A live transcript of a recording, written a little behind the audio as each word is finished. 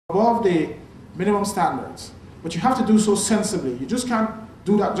above the minimum standards, but you have to do so sensibly. You just can't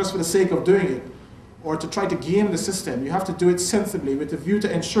do that just for the sake of doing it or to try to game the system. You have to do it sensibly with a view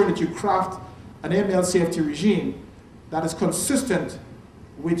to ensure that you craft an AML safety regime that is consistent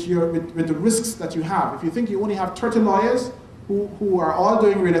with the risks that you have. If you think you only have 30 lawyers who are all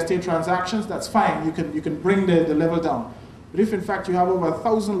doing real estate transactions, that's fine. You can bring the level down. But if in fact you have over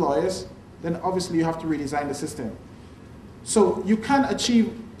 1,000 lawyers, then obviously you have to redesign the system. So you can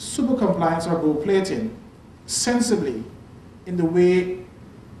achieve super compliance or gold plating sensibly in the way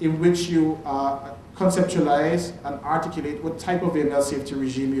in which you conceptualize and articulate what type of AML safety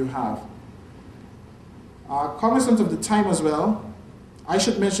regime you have. Cognizant of the time as well, I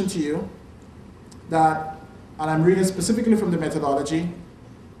should mention to you that, and I'm reading specifically from the methodology,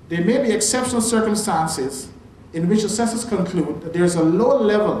 there may be exceptional circumstances in which assessors conclude that there's a low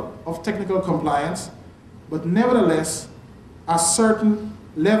level of technical compliance, but nevertheless a certain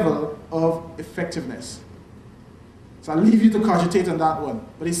level of effectiveness. So I'll leave you to cogitate on that one.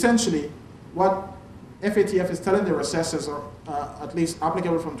 But essentially, what FATF is telling their assessors, or at least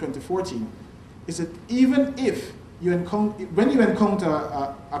applicable from 2014, is that even if when you encounter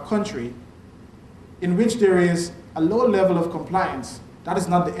a country in which there is a low level of compliance, that is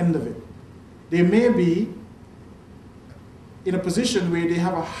not the end of it. They may be in a position where they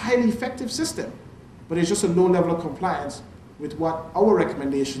have a highly effective system, but it's just a low level of compliance with what our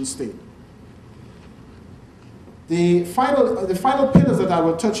recommendations state. The final pillars that I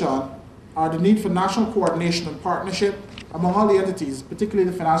will touch on are the need for national coordination and partnership among all the entities, particularly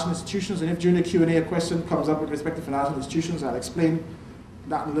the financial institutions. And if during the Q&A a question comes up with respect to financial institutions, I'll explain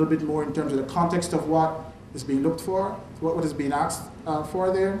that a little bit more in terms of the context of what is being looked for, what is being asked for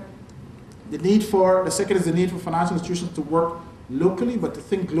there. The second is the need for financial institutions to work locally, but to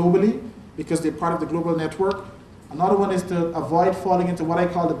think globally, because they're part of the global network. Another one is to avoid falling into what I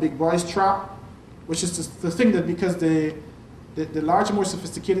call the big boys trap, which is to think that because the larger, more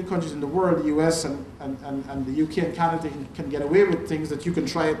sophisticated countries in the world, the US and the UK and Canada, can get away with things, that you can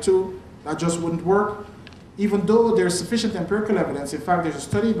try it too. That just wouldn't work. Even though there's sufficient empirical evidence. In fact, there's a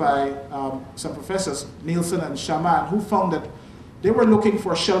study by some professors, Nielsen and Shaman, who found that they were looking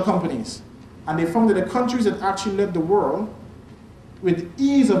for shell companies. And they found that the countries that actually led the world with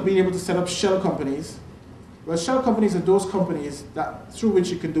ease of being able to set up shell companies, well, shell companies are those companies that through which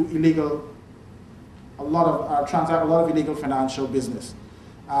you can do a lot of illegal financial business,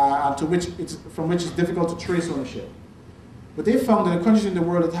 and from which it's difficult to trace ownership. But they found that the countries in the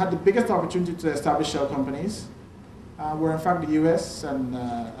world that had the biggest opportunity to establish shell companies were in fact the US and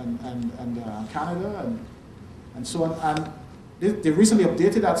Canada and so on. And they recently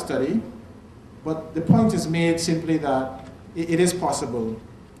updated that study, but the point is made simply that it is possible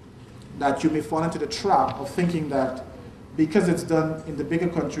that you may fall into the trap of thinking that because it's done in the bigger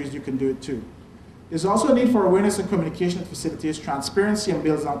countries, you can do it too. There's also a need for awareness and communication that facilitates transparency and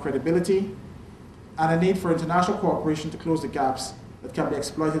builds on credibility, and a need for international cooperation to close the gaps that can be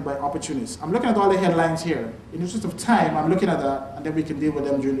exploited by opportunists. I'm looking at all the headlines here. In the interest of time, I'm looking at that, and then we can deal with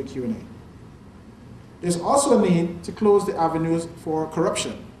them during the Q&A. There's also a need to close the avenues for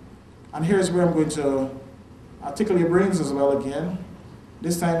corruption. And here's where I'm going to tickle your brains as well again.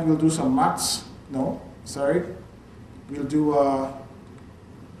 This time we'll do some maths. No, sorry. We'll do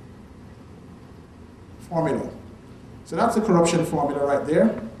formula. So that's the corruption formula right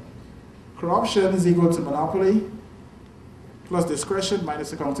there. Corruption is equal to monopoly plus discretion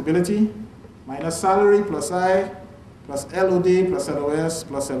minus accountability minus salary plus I plus LOD plus LOS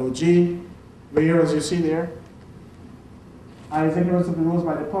plus LOG, where, as you see there, I is ignorance of the rules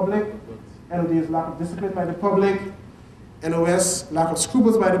by the public, LOD is lack of discipline by the public, LOS, lack of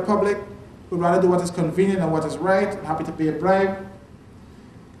scruples by the public, who rather do what is convenient and what is right, and happy to pay a bribe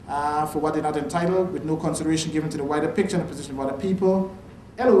for what they're not entitled, with no consideration given to the wider picture and the position of other people.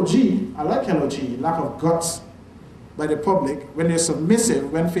 LOG, I like LOG, lack of guts by the public. When they're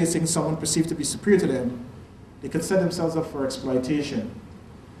submissive, when facing someone perceived to be superior to them, they can set themselves up for exploitation.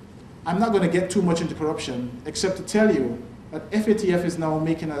 I'm not going to get too much into corruption, except to tell you that FATF is now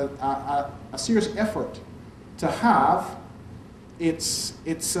making a serious effort to have its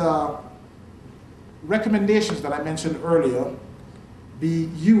recommendations that I mentioned earlier be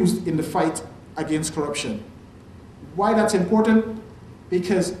used in the fight against corruption. Why that's important?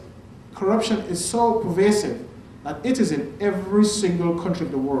 Because corruption is so pervasive that it is in every single country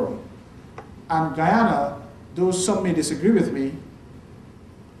of the world. And Guyana, though some may disagree with me,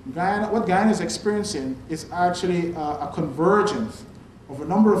 what Guyana is experiencing is actually a convergence of a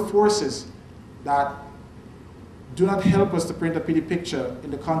number of forces that do not help us to paint a pretty picture in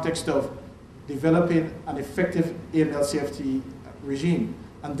the context of developing an effective AML CFT regime.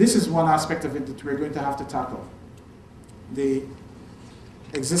 And this is one aspect of it that we're going to have to tackle. The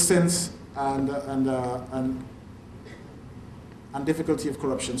existence and difficulty of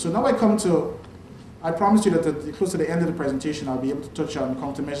corruption. So now I promised you that close to the end of the presentation, I'll be able to touch on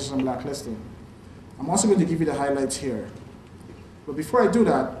countermeasures and blacklisting. I'm also going to give you the highlights here. But before I do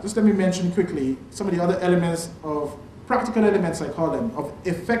that, just let me mention quickly some of the other elements of, practical elements I call them, of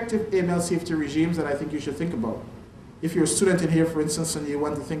effective email safety regimes that I think you should think about. If you're a student in here, for instance, and you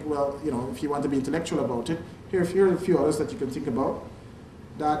want to think, well, if you want to be intellectual about it, here are a few others that you can think about.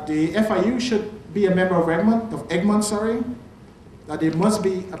 That the FIU should be a member of Egmont, that there must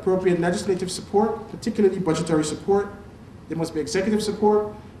be appropriate legislative support, particularly budgetary support. There must be executive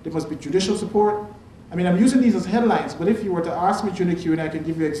support. There must be judicial support. I mean, I'm using these as headlines, but if you were to ask me during the Q&A, I can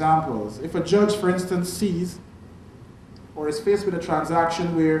give you examples. If a judge, for instance, sees or is faced with a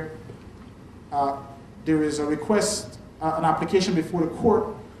transaction where there is a request, an application before the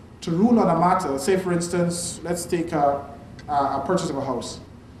court to rule on a matter, say for instance, let's take a purchase of a house.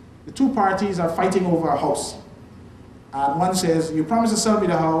 The two parties are fighting over a house. And one says, you promised to sell me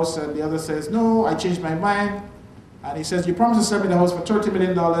the house, and the other says, no, I changed my mind. And he says, you promised to sell me the house for $30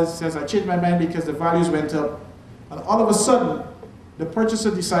 million. He says, I changed my mind because the values went up. And all of a sudden, the purchaser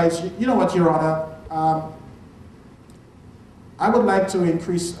decides, you know what, Your Honor, I would like to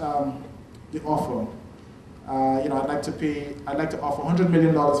increase the offer. I'd like to offer $100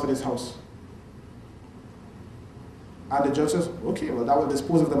 million for this house. And the judge says, okay, well, that will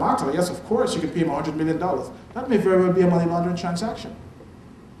dispose of the matter. Yes, of course, you can pay him $100 million. That may very well be a money laundering transaction.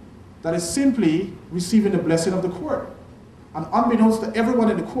 That is simply receiving the blessing of the court. And unbeknownst to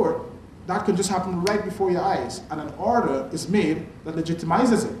everyone in the court, that could just happen right before your eyes. And an order is made that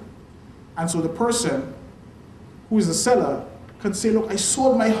legitimizes it. And so the person who is the seller can say, look, I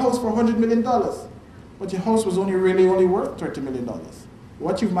sold my house for $100 million. But your house was only worth $30 million.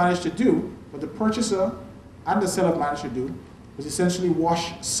 What you've managed to do, what the purchaser and the seller managed to do, was essentially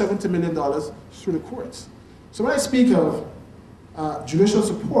wash $70 million through the courts. So when I speak of judicial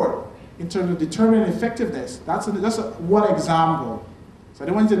support in terms of determining effectiveness, that's one example. So I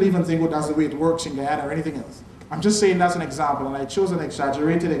don't want you to leave and think, well, that's the way it works in Guyana or anything else. I'm just saying that's an example, and I chose an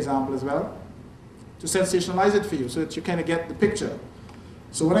exaggerated example as well to sensationalize it for you so that you kind of get the picture.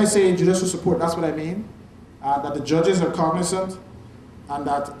 So when I say judicial support, that's what I mean, that the judges are cognizant, and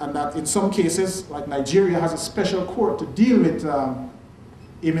that in some cases, like Nigeria has a special court to deal with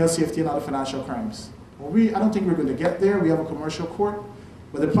email safety and other financial crimes. Well, I don't think we're going to get there. We have a commercial court,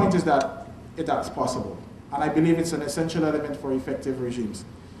 but the point is that that's possible. And I believe it's an essential element for effective regimes.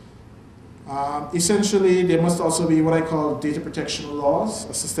 Essentially, there must also be what I call data protection laws,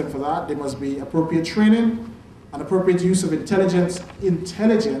 a system for that. There must be appropriate training and appropriate use of intelligence in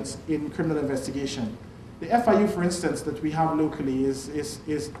criminal investigation. The FIU, for instance, that we have locally is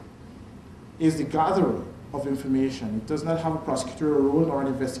the gatherer of information. It does not have a prosecutorial role nor an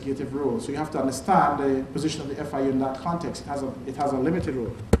investigative role. So you have to understand the position of the FIU in that context. It has a limited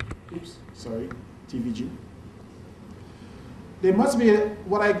role. Oops, sorry, TVG. There must be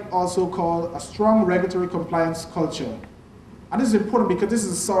what I also call a strong regulatory compliance culture. And this is important because this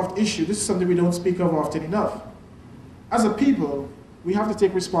is a soft issue. This is something we don't speak of often enough. As a people, we have to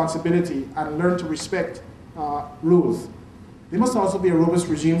take responsibility and learn to respect rules. There must also be a robust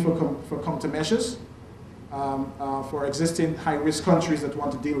regime for countermeasures for existing high-risk countries that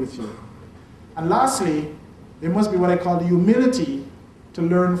want to deal with you. And lastly, there must be what I call the humility to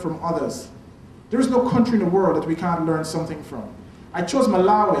learn from others. There is no country in the world that we can't learn something from. I chose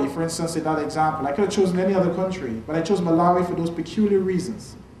Malawi, for instance, in that example. I could have chosen any other country, but I chose Malawi for those peculiar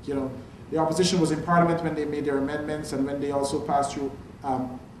reasons. The opposition was in Parliament when they made their amendments, and when they also passed through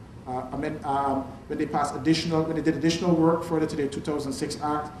when they did additional work further to the 2006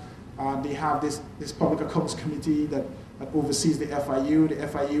 Act. They have this Public Accounts Committee that oversees the FIU. The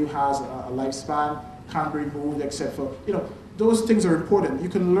FIU has a lifespan, can't be removed except for, those things are important. You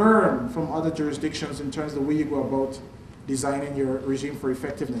can learn from other jurisdictions in terms of the way you go about designing your regime for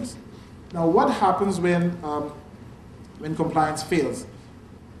effectiveness. Now, what happens when compliance fails?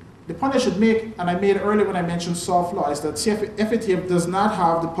 The point I should make, and I made earlier when I mentioned soft law, is that FATF does not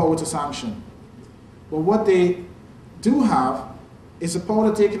have the power to sanction. But what they do have is the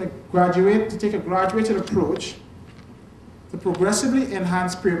power to take a graduated approach to progressively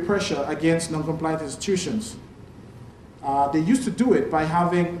enhance peer pressure against non-compliant institutions. They used to do it by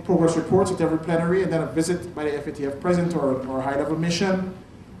having progress reports at every plenary, and then a visit by the FATF president or a high-level mission,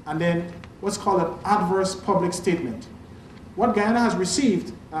 and then what's called an adverse public statement. What Guyana has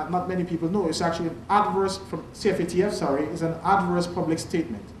received, not many people know, is actually an adverse, from CFATF, is an adverse public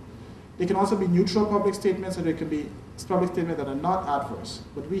statement. They can also be neutral public statements, or they can be public statements that are not adverse,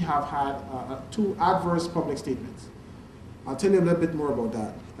 but we have had 2 adverse public statements. I'll tell you a little bit more about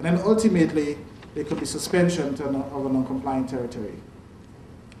that. And then ultimately, there could be suspension of a non-compliant territory.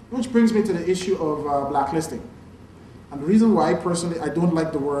 Which brings me to the issue of blacklisting. And the reason why, personally, I don't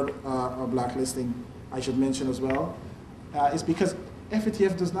like the word blacklisting, I should mention as well, is because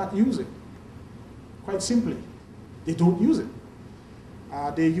FATF does not use it. Quite simply, they don't use it.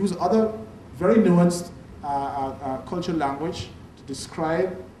 They use other very nuanced cultural language to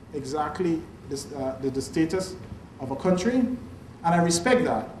describe exactly the status of a country, and I respect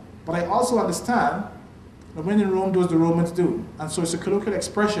that. But I also understand that when in Rome, does the Romans do. And so it's a colloquial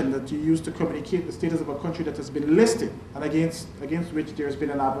expression that you use to communicate the status of a country that has been listed and against which there has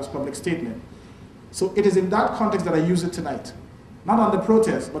been an adverse public statement. So it is in that context that I use it tonight. Not on the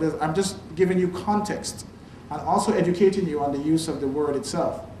protest, but I'm just giving you context and also educating you on the use of the word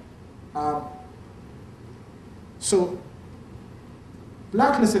itself. So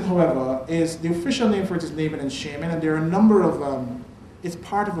blacklisting, however, is the official name for it is naming and shaming, and there are a number of, it's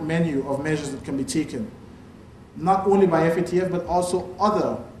part of a menu of measures that can be taken, not only by FATF, but also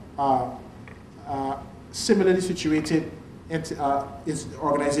other similarly situated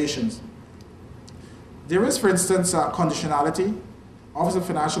organizations. There is, for instance, conditionality, Office of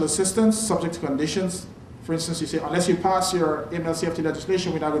Financial Assistance, subject to conditions. For instance, you say, unless you pass your MLCFT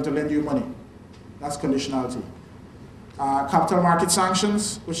legislation, we're not going to lend you money. That's conditionality. Capital market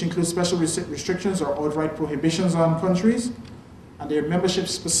sanctions, which include special restrictions or outright prohibitions on countries, and there are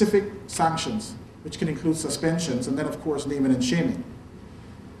membership-specific sanctions, which can include suspensions, and then, of course, naming and shaming.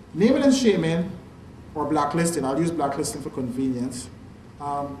 Naming and shaming, or blacklisting, I'll use blacklisting for convenience,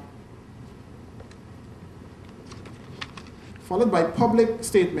 followed by public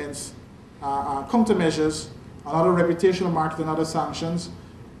statements, countermeasures, and other reputational market and other sanctions,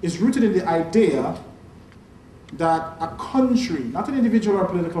 is rooted in the idea that a country, not an individual or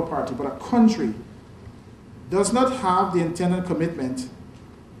political party, but a country, does not have the intended commitment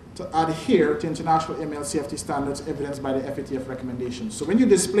to adhere to international MLCFT standards evidenced by the FATF recommendations. So when you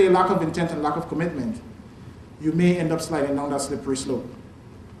display lack of intent and lack of commitment, you may end up sliding down that slippery slope.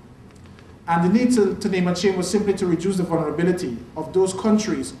 And the need to name and shame was simply to reduce the vulnerability of those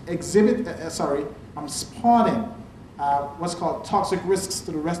countries spawning what's called toxic risks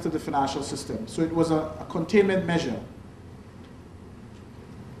to the rest of the financial system. So it was a containment measure.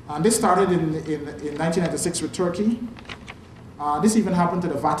 And this started in 1996 with Turkey. This even happened to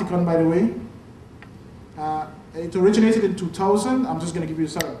the Vatican, by the way. It originated in 2000. I'm just going to give you a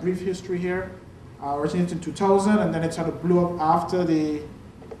sort of brief history here. Originated in 2000, and then it sort of blew up after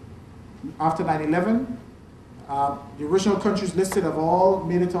 9/11. The original countries listed have all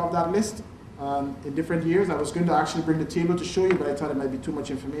made it off that list in different years. I was going to actually bring the table to show you, but I thought it might be too much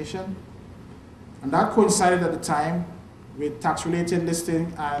information. And that coincided at the time with tax-related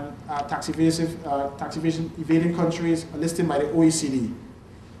listing and tax evasion evading countries listed by the OECD.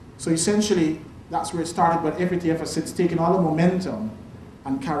 So essentially, that's where it started, but FATF has since taken all the momentum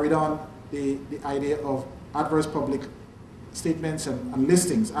and carried on the idea of adverse public statements and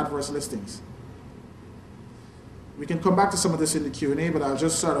listings, adverse listings. We can come back to some of this in the Q&A, but I'll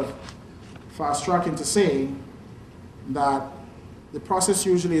just sort of fast track into saying that the process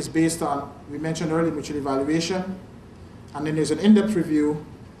usually is based on, we mentioned earlier, mutual evaluation, and then there's an in-depth review,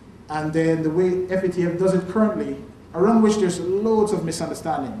 and then the way FATF does it currently, around which there's loads of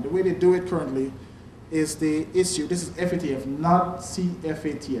misunderstanding. The way they do it currently is they issue, this is FATF, not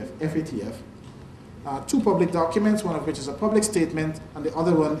CFATF, FATF, 2 public documents, one of which is a public statement, and the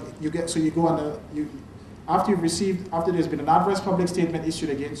other one you get, so you go on after there's been an adverse public statement issued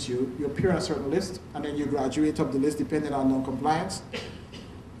against you, you appear on a certain list, and then you graduate up the list depending on non-compliance.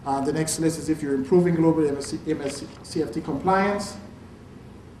 The next list is if you're improving global MLCFT compliance.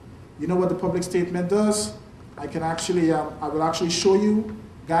 You know what the public statement does? I can actually, I will actually show you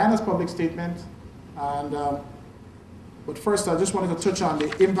Guyana's public statement, and but first I just wanted to touch on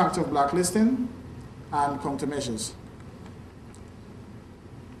the impact of blacklisting and countermeasures.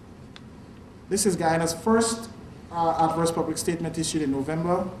 This is Guyana's first adverse public statement issued in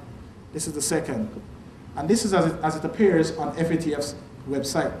November. This is the second. And this is as it appears on FATF's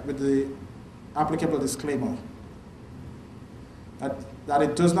website with the applicable disclaimer. That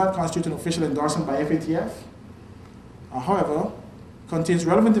it does not constitute an official endorsement by FATF. However, contains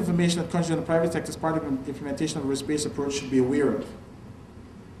relevant information that countries in the private sector as part of the implementation of a risk-based approach should be aware of.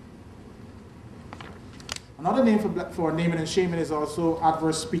 Another name for naming and shaming is also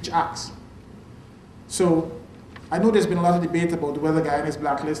adverse speech acts. So I know there's been a lot of debate about whether Guyana is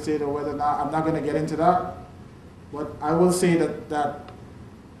blacklisted or whether not. I'm not going to get into that. But I will say that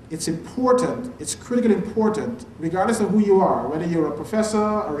it's important, it's critically important, regardless of who you are, whether you're a professor,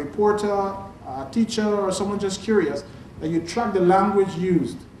 a reporter, a teacher, or someone just curious, that you track the language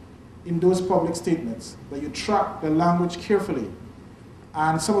used in those public statements, that you track the language carefully.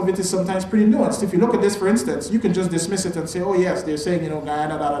 And some of it is sometimes pretty nuanced. If you look at this, for instance, you can just dismiss it and say, oh yes, they're saying, you know,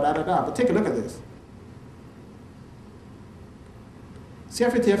 Guyana, da da da da da. But take a look at this.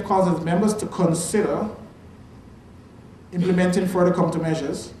 CFATF calls its members to consider implementing further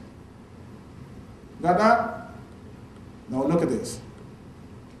countermeasures. Got that? Now look at this.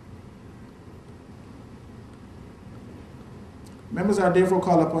 Members are therefore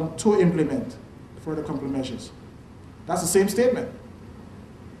called upon to implement further countermeasures. That's the same statement.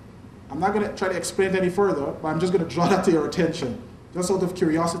 I'm not going to try to explain it any further, but I'm just going to draw that to your attention, just out of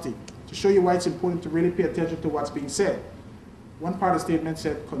curiosity, to show you why it's important to really pay attention to what's being said. One part of the statement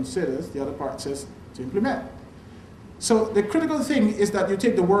said considers, the other part says to implement. So the critical thing is that you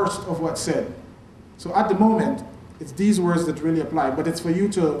take the worst of what's said. So at the moment, it's these words that really apply, but it's for you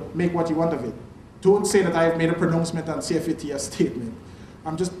to make what you want of it. Don't say that I have made a pronouncement on CFATF's statement.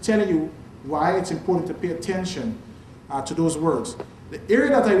 I'm just telling you why it's important to pay attention to those words. The area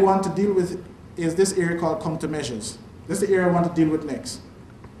that I want to deal with is this area called countermeasures. This is the area I want to deal with next.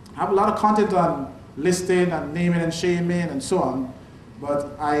 I have a lot of content on listing and naming and shaming and so on,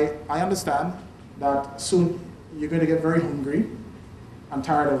 but I understand that soon you're going to get very hungry and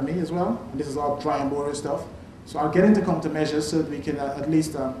tired of me as well, and this is all dry and boring stuff. So I'll get into countermeasures so that we can at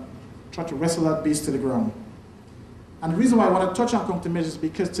least try to wrestle that beast to the ground. And the reason why I want to touch on countermeasures is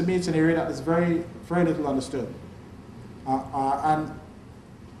because to me it's an area that is very, very little understood. And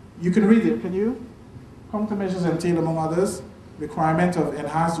you can read it, can you? Countermeasures entail, among others, requirement of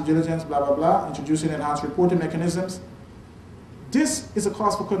enhanced due diligence, blah, blah, blah, introducing enhanced reporting mechanisms. This is a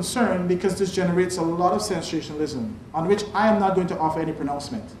cause for concern because this generates a lot of sensationalism on which I am not going to offer any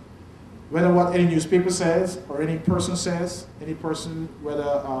pronouncement. Whether what any newspaper says or any person says, any person,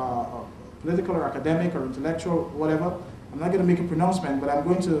 whether political or academic or intellectual, whatever, I'm not going to make a pronouncement, but I'm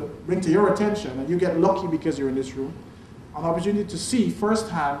going to bring to your attention, and you get lucky because you're in this room, an opportunity to see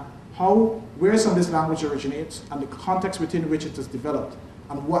firsthand where some of this language originates and the context within which it is developed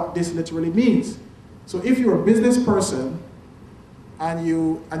and what this literally means. So if you're a business person and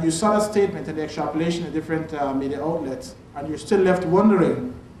you saw that statement and the extrapolation in different media outlets and you're still left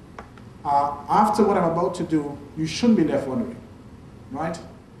wondering, after what I'm about to do, you shouldn't be left wondering, right?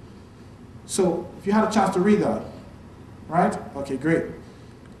 So if you had a chance to read that, right? Okay, great.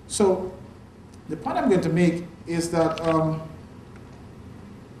 So the point I'm going to make is that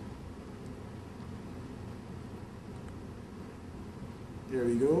here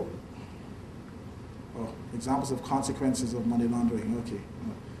we go. Oh, examples of consequences of money laundering. Okay,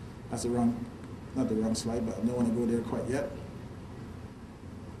 that's not the wrong slide, but I don't want to go there quite yet.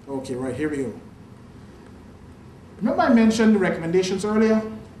 Okay, right, here we go. Remember I mentioned the recommendations earlier?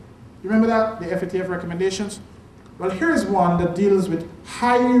 You remember that, the FATF recommendations? Well, here's one that deals with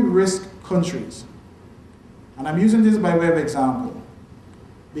high-risk countries. And I'm using this by way of example,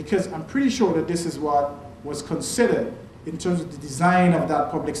 because I'm pretty sure that this is what was considered in terms of the design of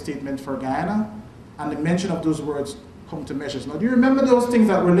that public statement for Guyana and the mention of those words, countermeasures. Now, do you remember those things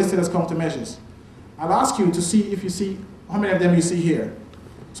that were listed as countermeasures? I'll ask you to see if you see, how many of them you see here.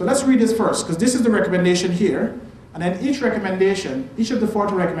 So let's read this first, because this is the recommendation here, and then each recommendation, each of the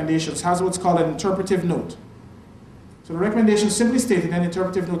 40 recommendations has what's called an interpretive note. So the recommendation simply stated, and the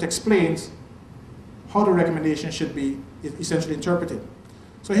interpretive note explains how the recommendation should be essentially interpreted.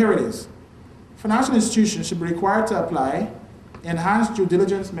 So here it is. Financial institutions should be required to apply enhanced due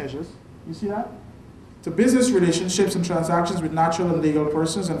diligence measures, you see that? To business relationships and transactions with natural and legal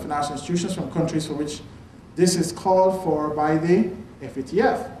persons and financial institutions from countries for which this is called for by the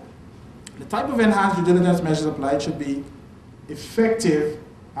FATF. The type of enhanced due diligence measures applied should be effective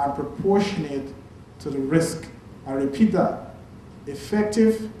and proportionate to the risk. I repeat that.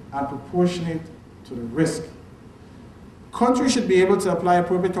 Effective and proportionate to the risk. Countries should be able to apply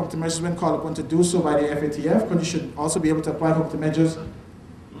appropriate countermeasures when called upon to do so by the FATF. Countries should also be able to apply countermeasures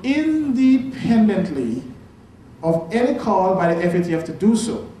independently of any call by the FATF to do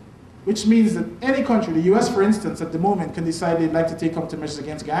so, which means that any country, the US for instance, at the moment can decide they'd like to take countermeasures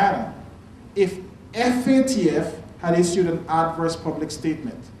against Guyana if FATF had issued an adverse public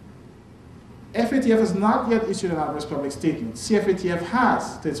statement. FATF has not yet issued an adverse public statement. CFATF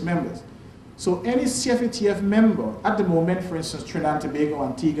has to its members. So any CFATF member, at the moment, for instance, Trinidad and Tobago,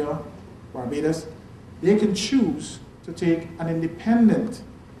 Antigua, Barbados, they can choose to take an independent,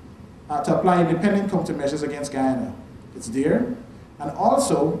 to apply independent countermeasures against Guyana. It's there. And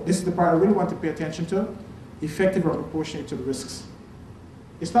also, this is the part I really want to pay attention to, effective or proportionate to the risks.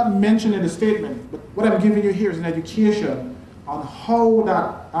 It's not mentioned in the statement, but what I'm giving you here is an education on how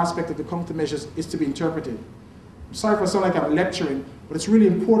that aspect of the countermeasures is to be interpreted. I'm sorry if I sound like I'm lecturing, but it's really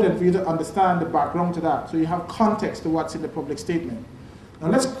important for you to understand the background to that, so you have context to what's in the public statement. Now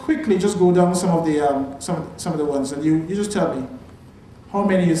let's quickly just go down some of the ones, and you just tell me how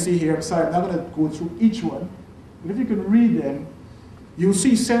many you see here. I'm sorry, I'm not going to go through each one, but if you can read them, you'll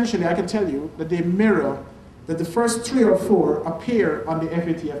see essentially, I can tell you, that they mirror that the first 3 or 4 appear on the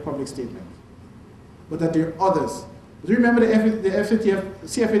FATF public statement, but that there are others. Do you remember the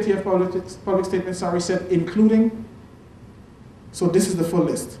CFATF public statement, sorry, said including? So this is the full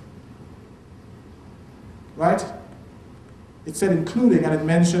list, right? It said including, and it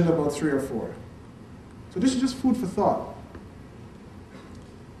mentioned about 3 or 4. So this is just food for thought.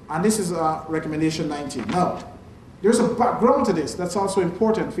 And this is recommendation 19. Now, there's a background to this that's also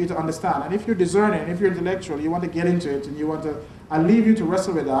important for you to understand. And if you're discerning, if you're intellectual, you want to get into it, and you want to, I'll leave you to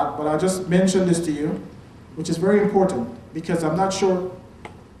wrestle with that, but I'll just mention this to you, which is very important, because I'm not sure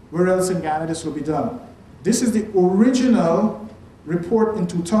where else in Ghana this will be done. This is the original report in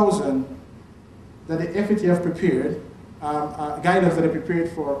 2000 that the FATF prepared, guidance that they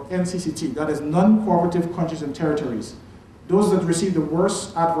prepared for NCCT, that is non-cooperative countries and territories, those that receive the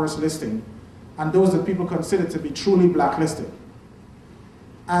worst adverse listing, and those that people consider to be truly blacklisted.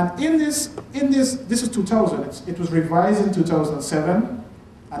 And this is 2000, it was revised in 2007,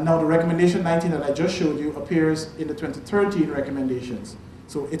 and now the recommendation 19 that I just showed you appears in the 2013 recommendations.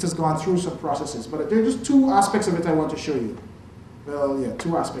 So it has gone through some processes, but there are just 2 aspects of it I want to show you. Well, yeah,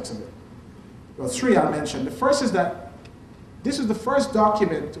 2 aspects of it. Well, 3 I'll mention. The first is that this is the first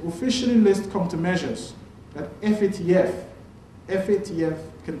document to officially list countermeasures that FATF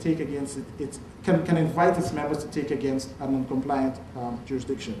can take against it, can invite its members to take against a non-compliant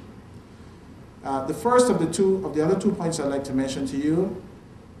jurisdiction. The first of the other 2 points I'd like to mention to you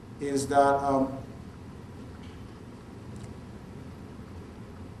is that,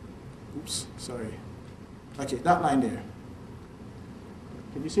 oops, sorry. Okay, that line there.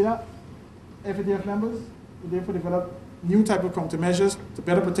 Can you see that? FATF members will therefore develop new type of countermeasures to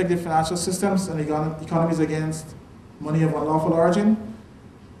better protect their financial systems and economies against money of unlawful origin.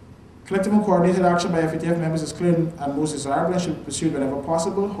 Collective and coordinated action by FATF members is clear and most desirable and should be pursued whenever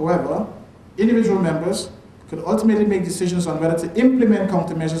possible. However, individual members could ultimately make decisions on whether to implement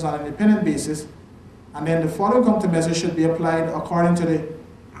countermeasures on an independent basis, and then the following countermeasures should be applied according to the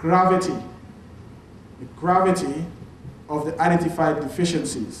gravity of the identified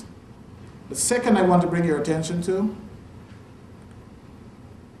deficiencies. The second I want to bring your attention to,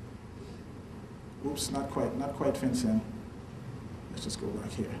 oops, not quite fencing. Let's just go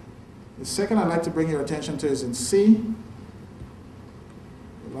back here. The second I'd like to bring your attention to is in C.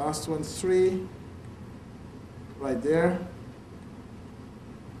 The last one, 3, right there.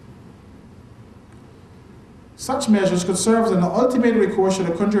 Such measures could serve as an ultimate recourse should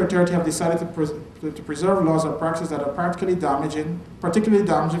a country or territory have decided to preserve laws or practices that are particularly damaging for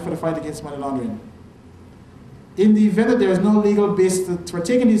the fight against money laundering. In the event that there is no legal basis for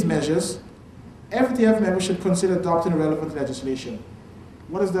taking these measures, FATF members should consider adopting relevant legislation.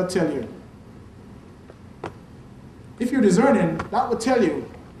 What does that tell you? If you're discerning, that would tell you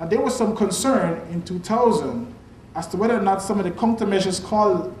that there was some concern in 2000 as to whether or not some of the countermeasures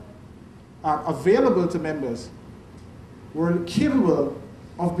called available to members were capable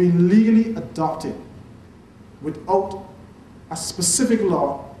of being legally adopted without a specific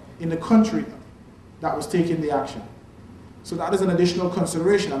law in the country that was taking the action. So that is an additional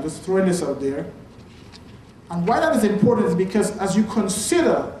consideration. I'm just throwing this out there. And why that is important is because as you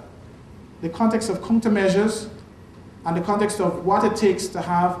consider the context of countermeasures and the context of what it takes to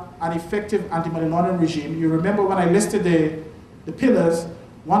have an effective anti-money laundering regime, you remember when I listed the pillars,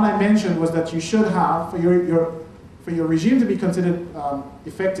 one I mentioned was that you should have, for your regime to be considered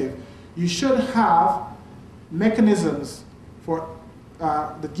effective, you should have mechanisms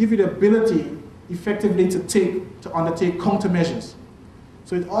that give you the ability effectively to undertake countermeasures.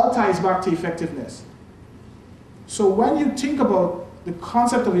 So it all ties back to effectiveness. So when you think about the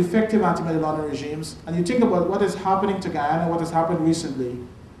concept of effective anti-money laundering regimes, and you think about what is happening to Guyana, what has happened recently,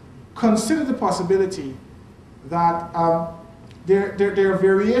 consider the possibility that there are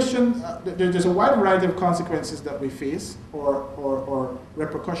variations, there's a wide variety of consequences that we face, or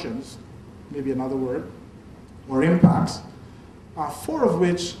repercussions, maybe another word, or impacts, 4 of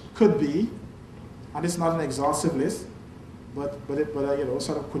which could be, and it's not an exhaustive list, but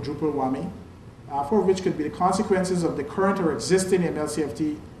sort of quadruple whammy, 4 of which could be the consequences of the current or existing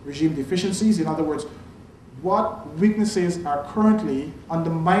MLCFT regime deficiencies. In other words, what weaknesses are currently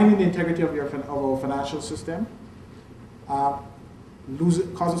undermining the integrity of our financial system?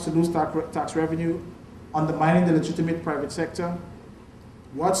 cause us to lose tax revenue, undermining the legitimate private sector,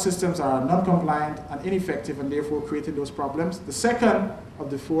 what systems are non-compliant and ineffective and therefore creating those problems. The second of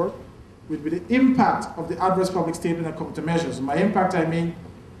the four would be the impact of the adverse public statement and countermeasures. By impact, I mean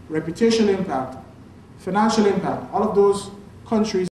reputational impact, financial impact. All of those countries